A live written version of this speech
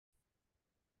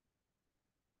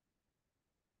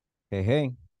Hey,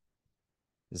 hey,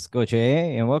 this is Coach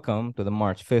A, and welcome to the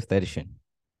March 5th edition.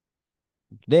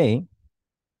 Today,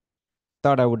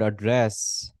 thought I would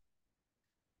address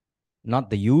not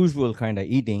the usual kind of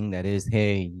eating that is,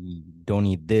 hey, don't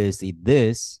eat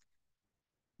this,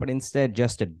 but instead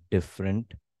just a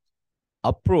different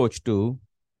approach to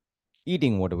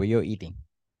eating whatever you're eating,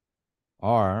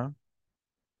 or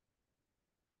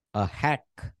a hack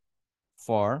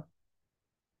for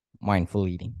mindful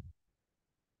eating.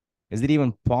 Is it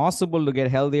even possible to get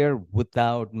healthier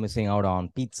without missing out on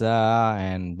pizza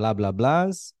and blah, blah,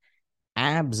 blahs?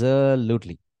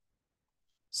 Absolutely.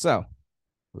 So,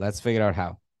 let's figure out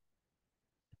how.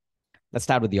 Let's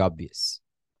start with the obvious.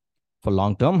 For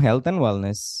long term health and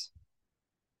wellness,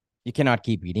 you cannot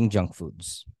keep eating junk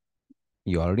foods.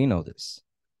 You already know this.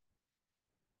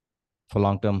 For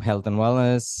long term health and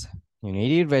wellness, you need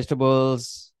to eat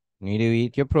vegetables, you need to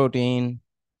eat your protein,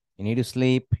 you need to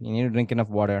sleep, you need to drink enough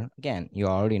water. Again, you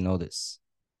already know this.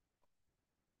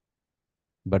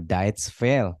 But diets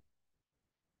fail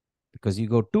because you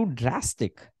go too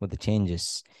drastic with the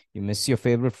changes. You miss your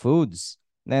favorite foods.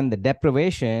 Then the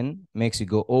deprivation makes you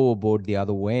go overboard the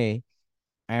other way.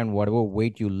 And whatever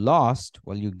weight you lost,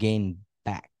 well, you gain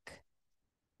back.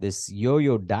 This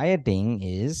yo-yo dieting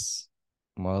is,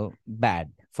 well, bad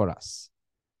for us.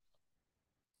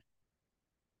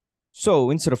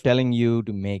 So instead of telling you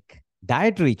to make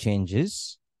dietary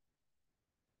changes,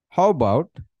 how about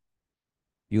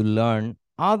you learn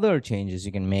other changes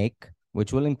you can make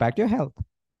which will impact your health?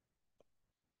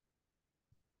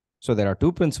 So there are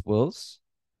two principles: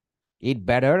 eat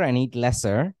better and eat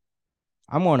lesser.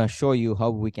 I'm going to show you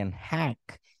how we can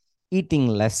hack eating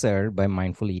lesser by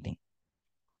mindful eating.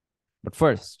 But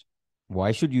first,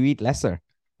 why should you eat lesser?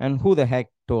 And who the heck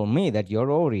told me that you're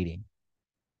overeating?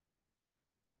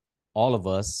 All of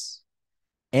us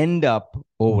end up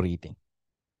overeating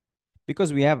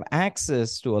because we have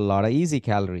access to a lot of easy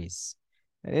calories.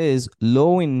 It is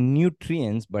low in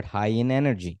nutrients but high in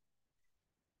energy.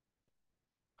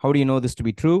 How do you know this to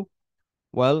be true?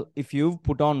 Well, if you've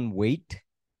put on weight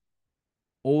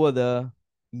over the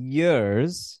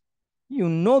years, you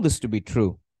know this to be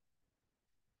true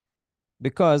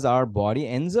because our body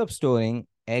ends up storing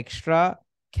extra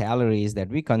calories that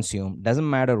we consume. Doesn't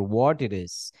matter what it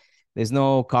is. There's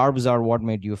no carbs are what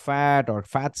made you fat or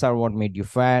fats are what made you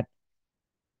fat.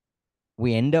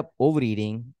 We end up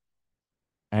overeating,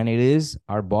 and it is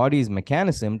our body's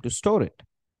mechanism to store it.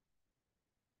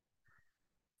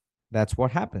 That's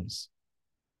what happens.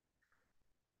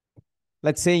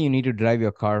 Let's say you need to drive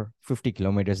your car 50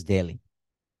 kilometers daily,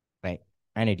 right?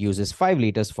 And it uses 5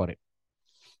 liters for it.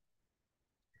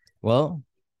 Well,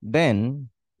 then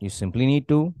you simply need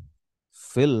to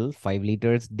fill 5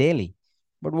 liters daily.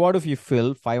 But what if you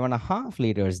fill 5.5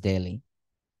 liters daily?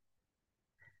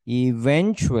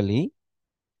 Eventually,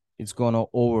 it's going to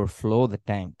overflow the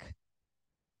tank.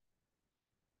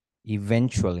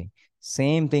 Eventually.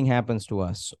 Same thing happens to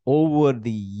us. Over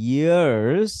the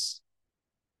years,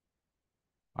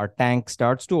 our tank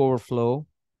starts to overflow,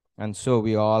 and so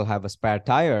we all have a spare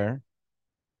tire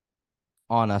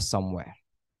on us somewhere.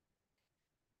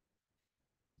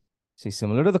 See,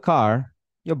 similar to the car,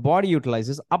 your body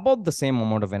utilizes about the same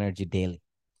amount of energy daily.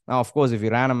 Now, of course, if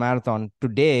you ran a marathon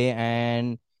today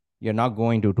and you're not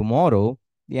going to tomorrow,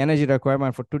 the energy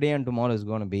requirement for today and tomorrow is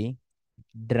going to be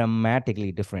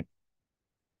dramatically different.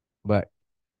 But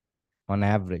on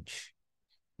average,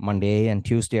 Monday and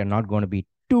Tuesday are not going to be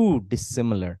too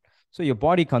dissimilar. So your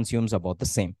body consumes about the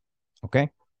same.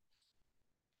 Okay.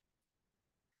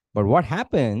 But what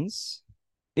happens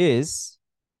is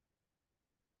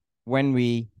when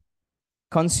we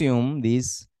consume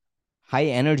these high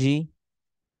energy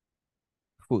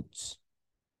foods,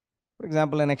 for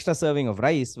example, an extra serving of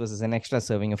rice versus an extra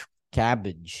serving of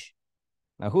cabbage.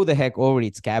 Now, who the heck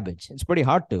overeats cabbage? It's pretty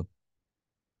hard to.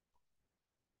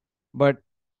 But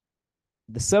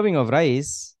the serving of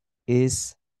rice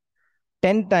is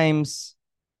 10 times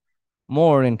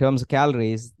more in terms of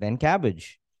calories than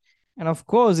cabbage. And of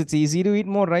course, it's easy to eat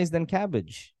more rice than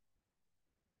cabbage.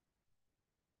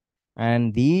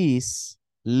 And these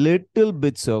little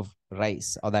bits of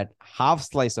rice or that half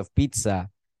slice of pizza,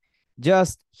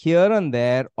 just here and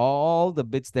there, all the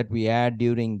bits that we add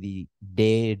during the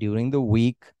day, during the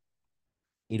week,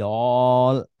 it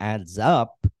all adds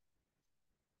up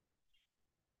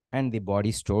and the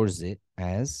body stores it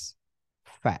as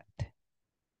fat.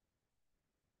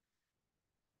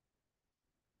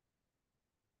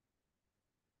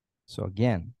 So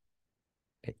again,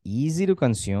 they're easy to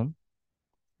consume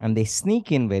and they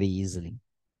sneak in very easily.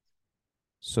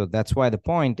 So that's why the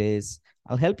point is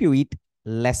I'll help you eat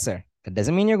lesser. That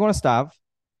doesn't mean you're going to starve.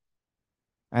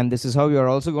 And this is how you're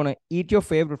also going to eat your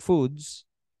favorite foods.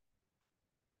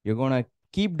 You're going to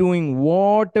keep doing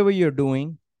whatever you're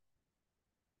doing,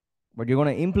 but you're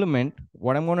going to implement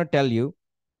what I'm going to tell you,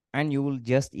 and you will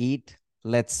just eat,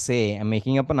 let's say, I'm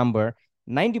making up a number,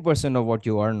 90% of what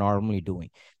you are normally doing,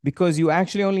 because you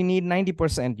actually only need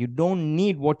 90%. You don't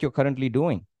need what you're currently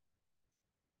doing.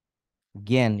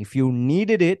 Again, if you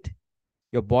needed it,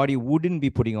 your body wouldn't be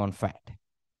putting on fat.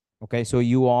 Okay, so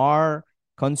you are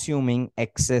consuming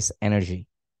excess energy.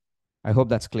 I hope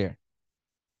that's clear.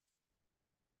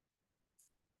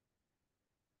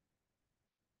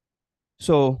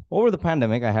 So over the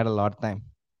pandemic, I had a lot of time.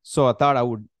 So I thought I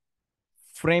would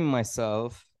frame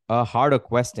myself a harder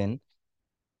question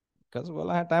because, well,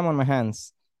 I had time on my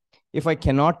hands. If I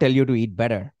cannot tell you to eat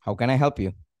better, how can I help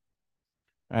you?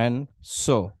 And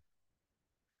so,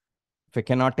 if I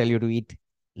cannot tell you to eat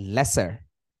lesser,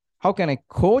 how can I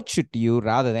coach it to you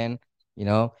rather than,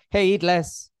 hey, eat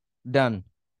less, done?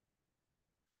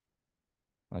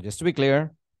 Now, just to be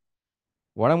clear,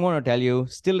 what I'm going to tell you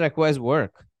still requires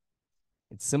work.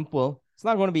 It's simple. It's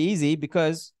not going to be easy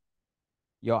because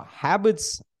your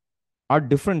habits are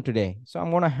different today. So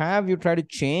I'm going to have you try to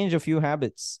change a few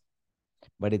habits.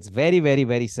 But it's very, very,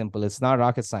 very simple. It's not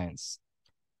rocket science.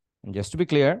 And just to be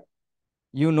clear,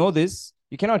 you know this.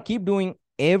 You cannot keep doing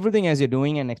everything as you're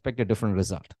doing and expect a different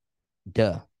result.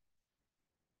 Duh.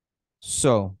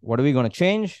 So what are we going to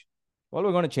change? Well,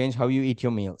 we're going to change how you eat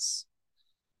your meals.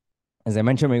 As I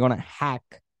mentioned, we're going to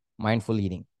hack mindful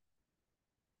eating.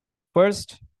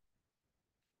 First,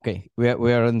 okay, we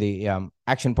are in the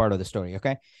action part of the story,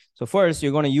 okay? So first,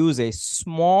 you're going to use a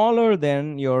smaller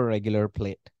than your regular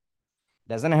plate.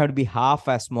 Doesn't have to be half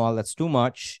as small. That's too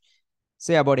much.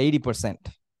 Say about 80%.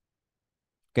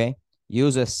 Okay,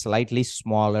 use a slightly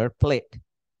smaller plate.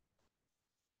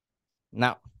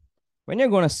 Now, when you're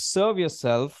going to serve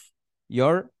yourself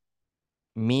your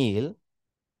meal,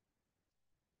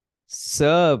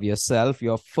 serve yourself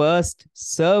your first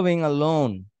serving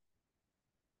alone.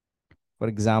 For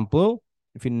example,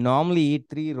 if you normally eat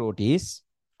 3 rotis,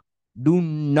 do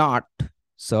not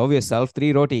serve yourself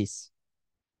 3 rotis.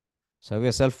 Serve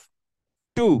yourself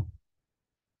 2.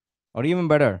 Or even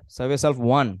better, serve yourself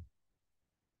 1.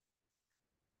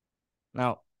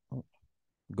 Now,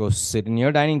 go sit in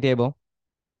your dining table.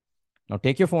 Now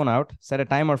take your phone out, set a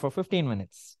timer for 15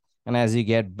 minutes. And as you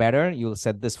get better, you'll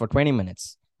set this for 20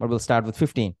 minutes. But we'll start with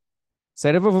 15.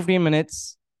 Set it for 15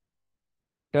 minutes.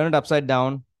 Turn it upside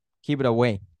down. Keep it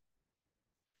away.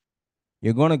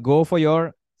 You're going to go for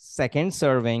your second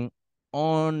serving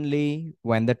only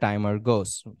when the timer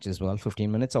goes, which is,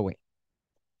 15 minutes away.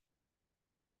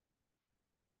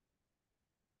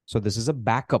 So this is a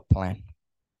backup plan.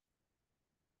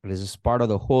 This is part of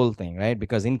the whole thing, right?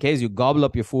 Because in case you gobble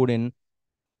up your food in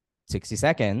 60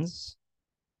 seconds,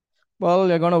 well,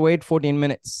 you're going to wait 14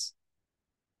 minutes.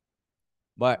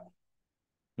 But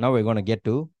now we're going to get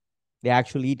to the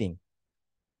actual eating.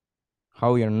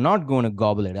 How you're not going to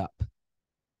gobble it up.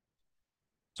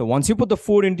 So once you put the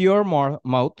food into your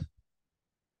mouth,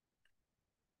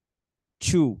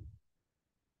 chew.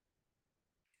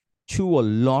 Chew a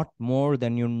lot more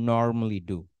than you normally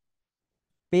do.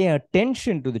 Pay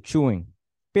attention to the chewing.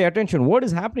 Pay attention. What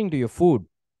is happening to your food?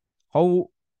 How,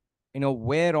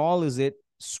 where all is it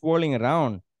swirling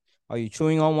around? Are you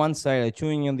chewing on one side? Are you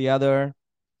chewing on the other?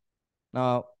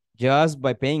 Now, just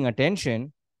by paying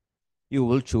attention, you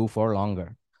will chew for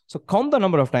longer. So count the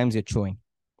number of times you're chewing.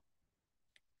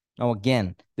 Now,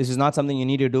 again, this is not something you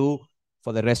need to do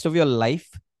for the rest of your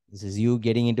life. This is you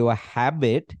getting into a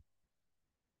habit.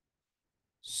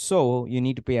 So you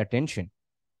need to pay attention.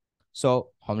 So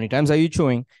how many times are you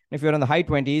chewing? If you're in the high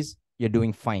 20s, you're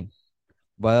doing fine.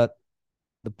 But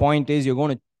the point is you're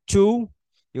going to chew.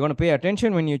 You're going to pay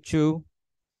attention when you chew.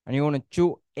 And you're going to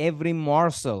chew every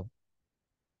morsel.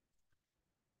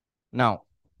 Now,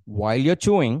 while you're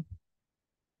chewing,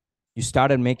 you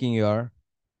started making your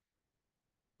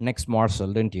next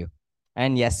morsel, didn't you?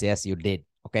 And yes, you did.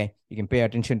 Okay. You can pay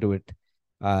attention to it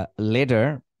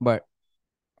later, but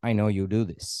I know you do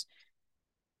this.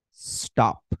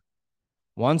 Stop.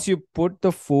 Once you put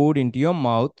the food into your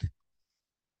mouth,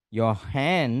 your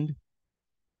hand,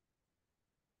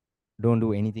 don't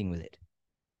do anything with it.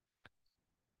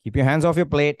 Keep your hands off your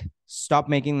plate. Stop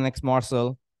making the next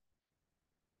morsel.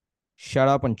 Shut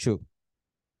up and chew.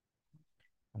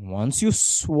 And once you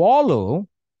swallow,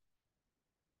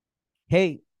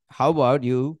 hey, how about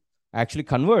you actually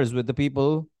converse with the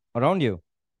people around you?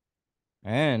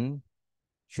 And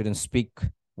shouldn't speak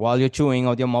while you're chewing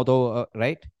out your mouth,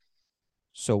 right?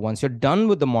 So once you're done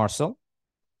with the morsel,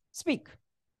 speak.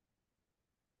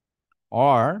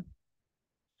 Or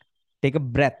Take a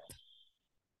breath.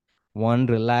 One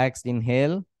relaxed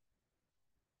inhale.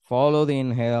 Follow the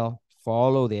inhale.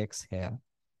 Follow the exhale.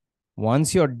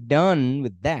 Once you're done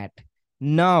with that,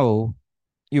 now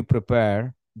you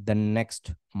prepare the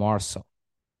next morsel.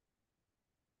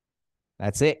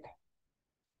 That's it.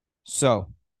 So,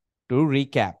 to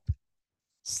recap,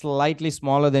 slightly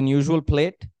smaller than usual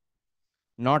plate,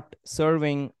 not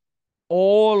serving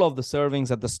all of the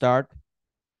servings at the start.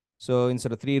 So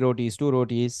instead of 3 rotis, 2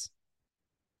 rotis,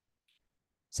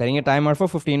 setting a timer for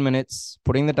 15 minutes,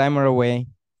 putting the timer away,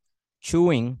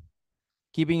 chewing,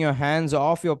 keeping your hands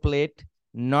off your plate,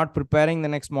 not preparing the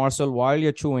next morsel while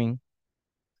you're chewing,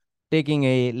 taking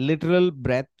a literal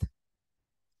breath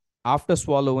after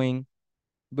swallowing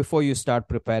before you start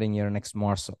preparing your next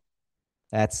morsel.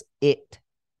 That's it.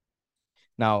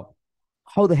 Now,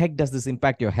 how the heck does this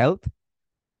impact your health?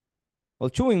 Well,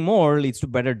 chewing more leads to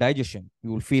better digestion.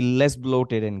 You will feel less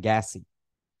bloated and gassy.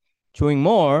 Chewing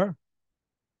more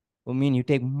will mean you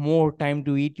take more time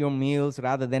to eat your meals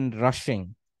rather than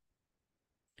rushing.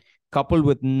 Coupled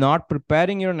with not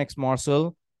preparing your next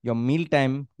morsel, your meal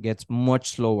time gets much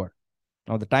slower.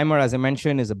 Now, the timer, as I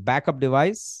mentioned, is a backup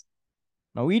device.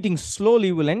 Now, eating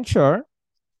slowly will ensure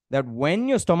that when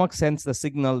your stomach sends the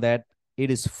signal that it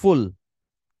is full,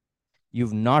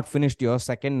 you've not finished your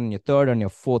second and your third and your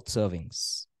fourth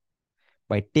servings.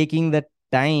 By taking the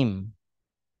time,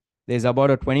 there's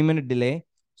about a 20-minute delay.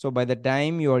 So by the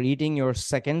time you are eating your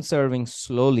second serving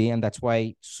slowly, and that's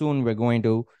why soon we're going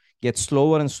to get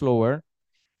slower and slower,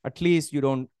 at least you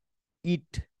don't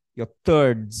eat your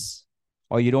thirds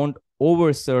or you don't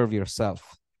overserve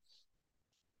yourself.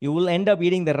 You will end up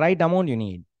eating the right amount you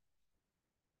need.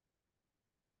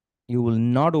 You will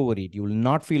not overeat. You will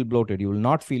not feel bloated. You will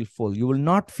not feel full. You will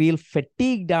not feel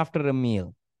fatigued after a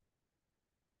meal.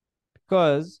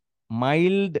 Because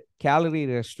mild calorie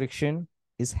restriction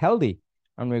is healthy.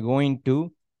 And we're going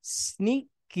to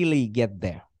sneakily get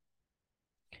there.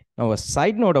 Now, a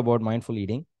side note about mindful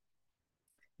eating,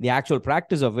 the actual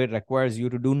practice of it requires you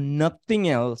to do nothing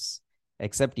else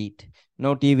except eat.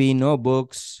 No TV, no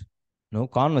books, no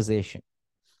conversation.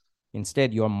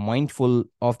 Instead, you're mindful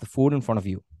of the food in front of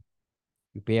you.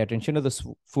 You pay attention to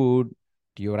the food,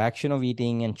 to your action of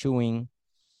eating and chewing,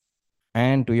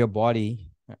 and to your body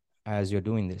as you're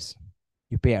doing this.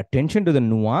 You pay attention to the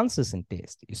nuances in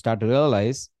taste. You start to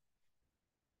realize,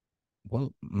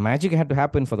 well, magic had to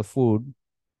happen for the food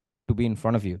to be in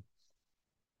front of you.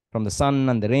 From the sun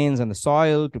and the rains and the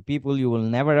soil to people you will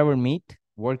never ever meet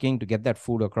working to get that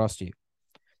food across to you.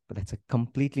 But that's a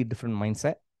completely different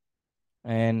mindset.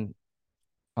 And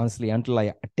honestly, until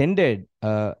I attended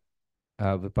a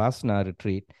Vipassana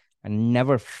retreat, I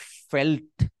never felt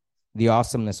the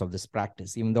awesomeness of this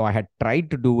practice. Even though I had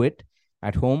tried to do it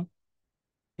at home,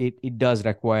 it does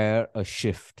require a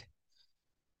shift,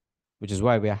 which is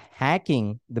why we are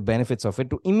hacking the benefits of it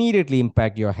to immediately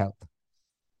impact your health.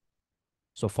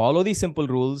 So follow these simple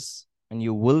rules and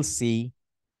you will see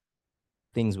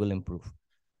things will improve.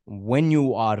 When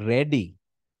you are ready,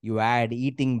 you add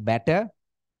eating better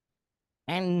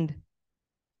and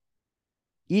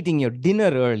eating your dinner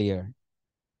earlier,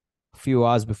 a few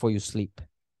hours before you sleep,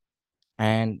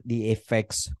 and the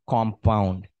effects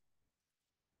compound.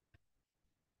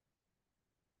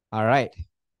 All right.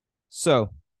 So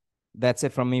that's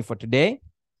it from me for today.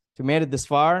 If you made it this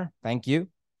far, thank you.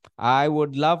 I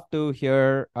would love to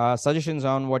hear suggestions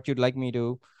on what you'd like me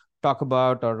to talk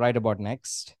about or write about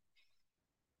next.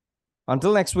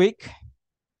 Until next week,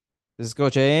 this is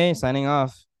Coach A signing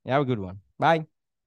off. You have a good one. Bye.